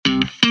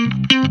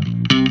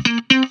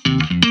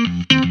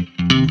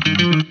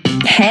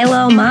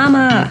Hello,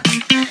 Mama.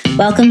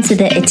 Welcome to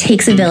the It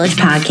Takes a Village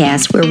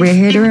podcast, where we're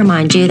here to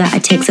remind you that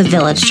it takes a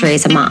village to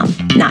raise a mom,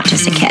 not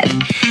just a kid.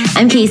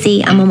 I'm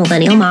Casey. I'm a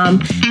millennial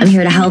mom. I'm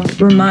here to help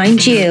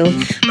remind you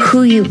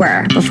who you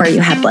were before you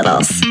had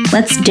littles.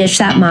 Let's ditch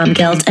that mom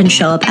guilt and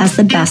show up as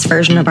the best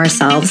version of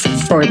ourselves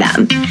for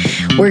them.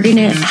 We're going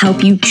to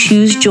help you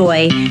choose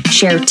joy,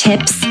 share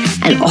tips,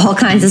 and all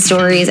kinds of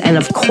stories, and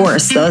of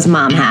course, those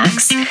mom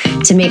hacks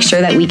to make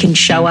sure that we can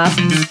show up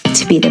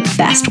to be the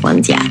best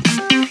ones yet.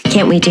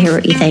 Can't wait to hear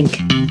what you think.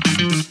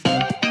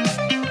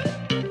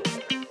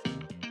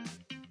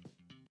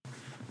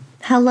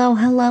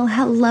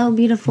 Hello,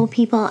 beautiful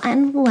people,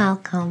 and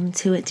welcome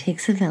to It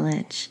Takes a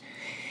Village.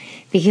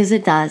 Because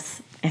it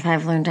does. If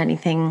I've learned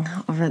anything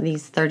over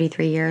these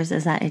 33 years,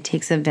 is that it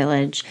takes a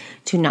village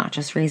to not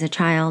just raise a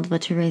child,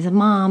 but to raise a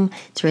mom,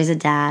 to raise a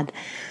dad,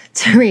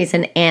 to raise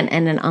an aunt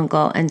and an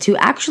uncle, and to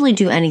actually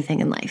do anything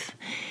in life.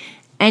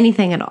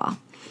 Anything at all.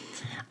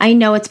 I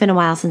know it's been a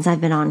while since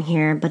I've been on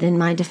here, but in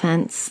my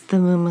defense, the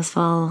moon was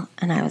full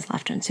and I was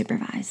left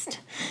unsupervised.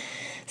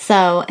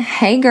 So,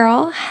 hey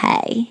girl,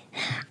 hey.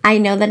 I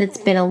know that it's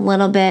been a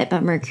little bit,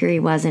 but Mercury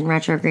was in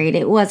retrograde.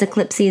 It was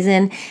eclipse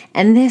season,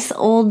 and this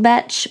old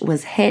bitch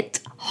was hit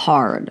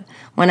hard.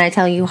 When I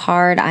tell you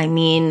hard, I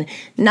mean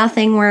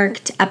nothing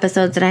worked.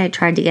 Episodes that I had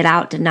tried to get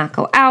out did not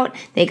go out.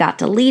 They got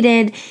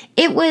deleted.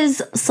 It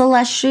was,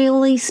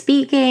 celestially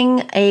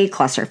speaking, a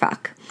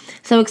clusterfuck.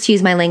 So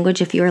excuse my language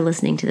if you are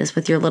listening to this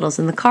with your littles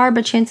in the car,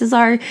 but chances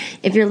are,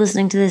 if you're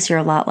listening to this, you're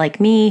a lot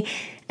like me,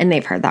 and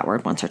they've heard that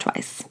word once or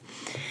twice.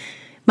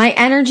 My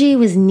energy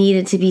was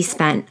needed to be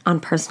spent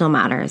on personal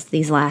matters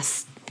these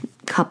last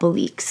couple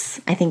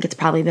weeks. I think it's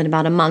probably been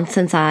about a month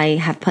since I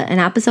have put an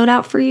episode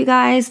out for you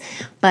guys,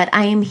 but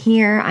I am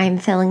here, I am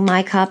filling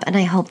my cup, and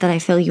I hope that I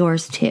fill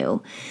yours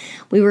too.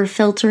 We were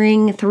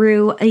filtering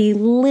through a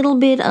little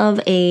bit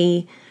of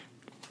a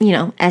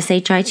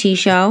SHIT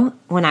show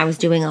when I was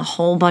doing a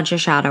whole bunch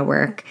of shadow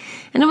work,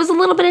 and it was a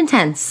little bit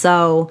intense,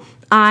 so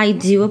I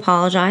do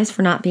apologize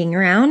for not being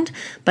around,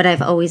 but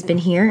I've always been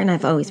here and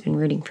I've always been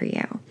rooting for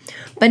you.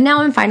 But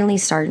now I'm finally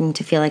starting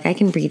to feel like I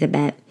can breathe a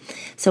bit.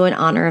 So in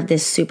honor of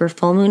this super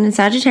full moon in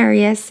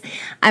Sagittarius,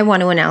 I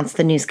want to announce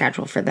the new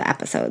schedule for the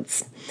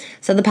episodes.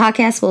 So the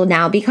podcast will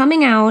now be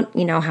coming out.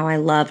 You know how I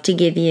love to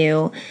give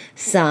you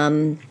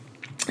some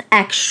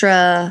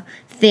extra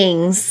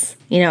things,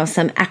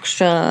 some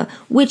extra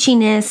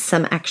witchiness,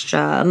 some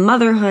extra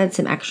motherhood,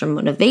 some extra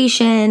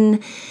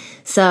motivation.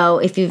 So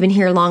if you've been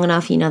here long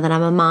enough, you know that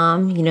I'm a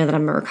mom, you know that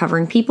I'm a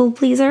recovering people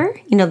pleaser,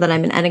 you know that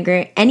I'm an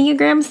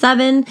Enneagram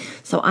 7,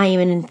 so I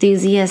am an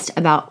enthusiast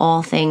about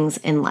all things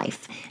in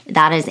life.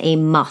 That is a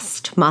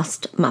must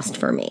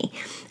for me.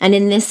 And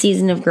in this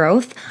season of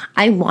growth,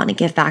 I want to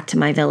give back to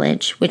my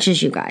village, which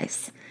is you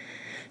guys.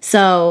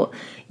 So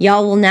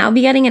y'all will now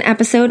be getting an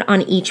episode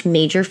on each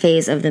major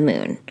phase of the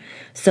moon.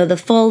 So the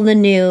full, the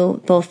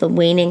new, both the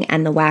waning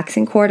and the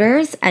waxing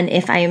quarters. And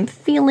if I am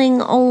feeling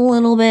a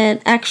little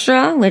bit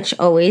extra, which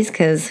always,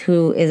 because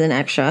who is an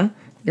extra?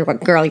 You're a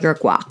girl, you're a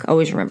guac.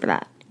 Always remember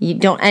that. You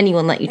don't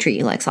anyone let you treat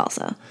you like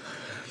salsa.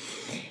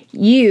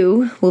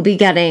 You will be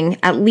getting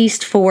at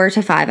least 4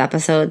 to 5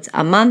 episodes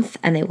a month,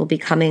 and they will be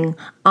coming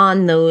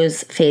on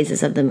those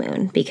phases of the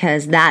moon,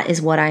 because that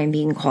is what I am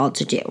being called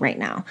to do right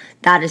now.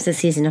 That is the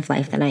season of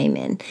life that I am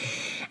in.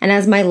 And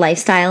as my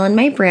lifestyle and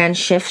my brand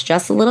shifts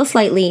just a little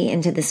slightly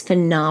into this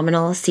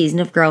phenomenal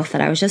season of growth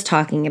that I was just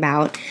talking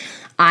about,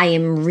 I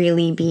am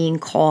really being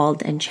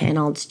called and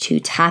channeled to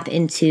tap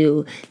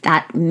into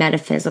that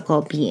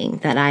metaphysical being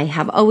that I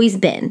have always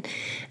been.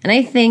 And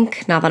I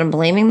think, not that I'm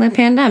blaming the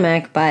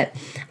pandemic, but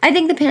I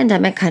think the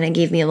pandemic kind of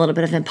gave me a little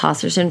bit of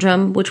imposter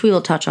syndrome, which we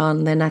will touch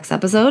on the next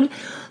episode.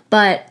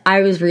 But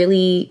I was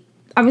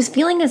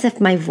feeling as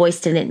if my voice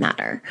didn't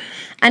matter.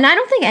 And I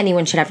don't think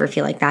anyone should ever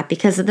feel like that,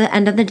 because at the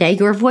end of the day,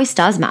 your voice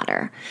does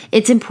matter.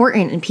 It's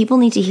important and people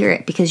need to hear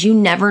it, because you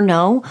never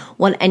know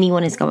what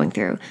anyone is going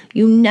through.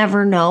 You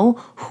never know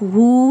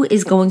who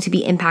is going to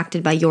be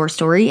impacted by your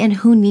story and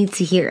who needs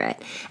to hear it.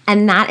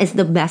 And that is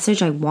the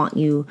message I want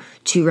you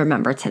to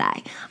remember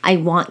today. I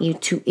want you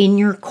to, in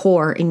your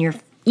core, in your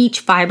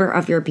each fiber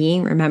of your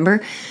being,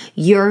 remember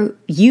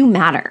you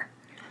matter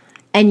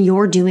and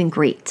you're doing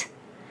great.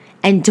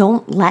 And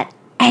don't let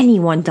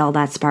anyone dull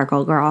that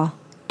sparkle, girl.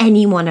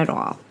 Anyone at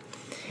all.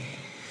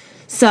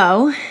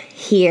 So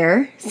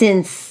here,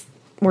 since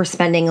we're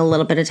spending a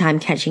little bit of time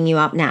catching you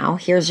up now,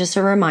 here's just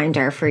a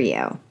reminder for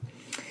you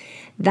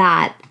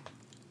that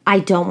I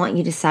don't want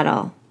you to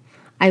settle.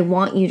 I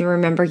want you to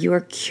remember you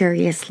are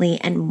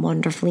curiously and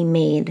wonderfully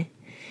made,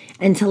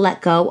 and to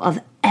let go of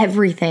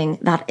everything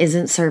that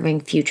isn't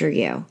serving future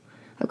you.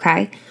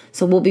 Okay?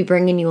 So we'll be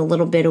bringing you a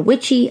little bit of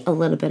witchy, a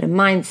little bit of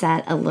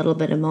mindset, a little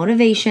bit of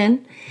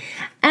motivation,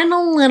 and a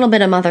little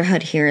bit of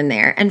motherhood here and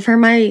there. And for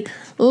my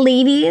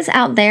ladies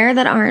out there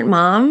that aren't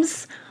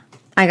moms,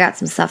 I got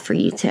some stuff for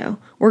you too.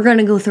 We're going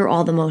to go through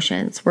all the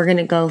motions. We're going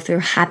to go through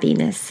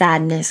happiness,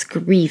 sadness,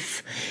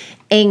 grief,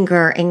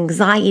 anger,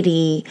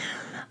 anxiety,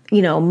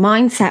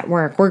 mindset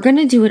work. We're going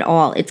to do it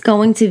all. It's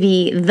going to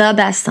be the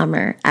best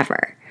summer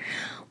ever.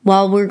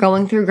 while we're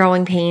going through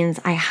growing pains,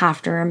 I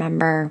have to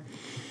remember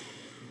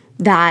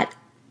that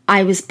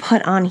I was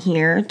put on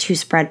here to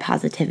spread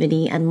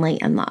positivity and light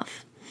and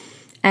love.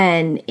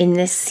 And in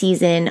this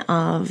season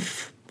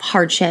of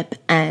hardship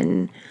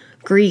and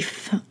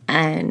grief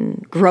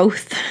and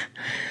growth,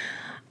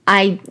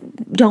 I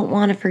don't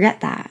want to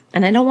forget that.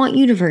 And I don't want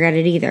you to forget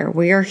it either.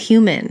 We are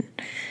human.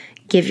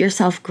 Give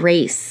yourself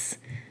grace,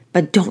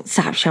 but don't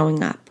stop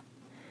showing up,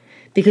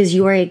 because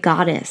you are a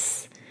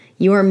goddess.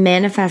 You are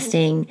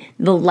manifesting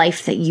the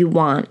life that you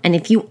want. And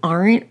if you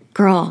aren't,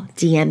 girl,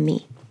 DM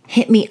me.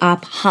 Hit me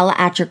up, holla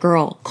at your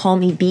girl. Call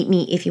me, beat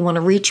me if you want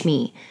to reach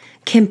me.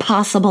 Kim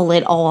Possible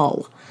it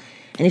all.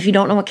 And if you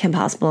don't know what Kim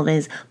Possible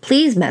is,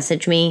 please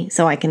message me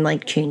so I can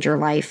change your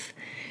life.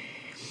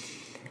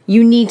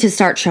 You need to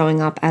start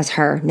showing up as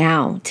her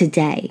now,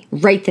 today,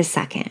 right this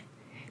second,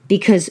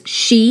 because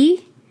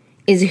she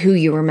is who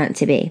you were meant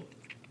to be.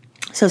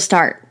 So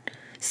start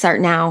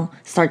now,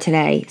 start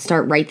today,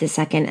 start right this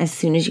second. As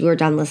soon as you are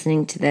done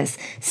listening to this,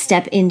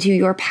 step into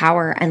your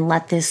power and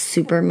let this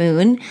super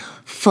moon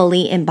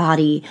fully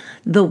embody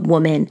the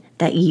woman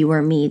that you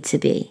were made to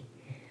be.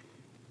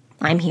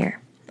 I'm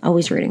here,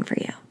 always rooting for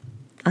you.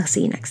 I'll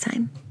see you next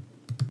time.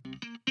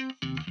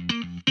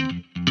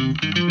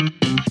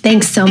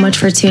 Thanks so much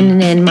for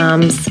tuning in,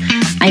 moms.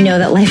 I know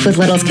that life with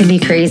littles can be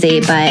crazy,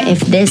 but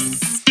if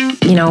this,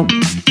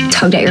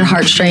 tugged at your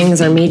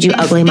heartstrings or made you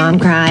ugly mom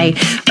cry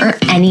or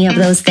any of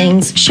those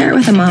things, share it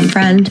with a mom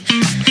friend.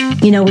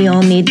 We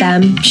all need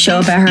them. Show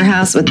up at her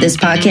house with this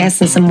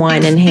podcast and some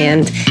wine in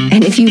hand.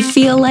 And if you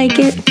feel like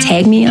it,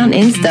 tag me on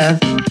Insta.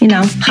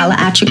 Holla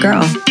at your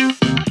girl.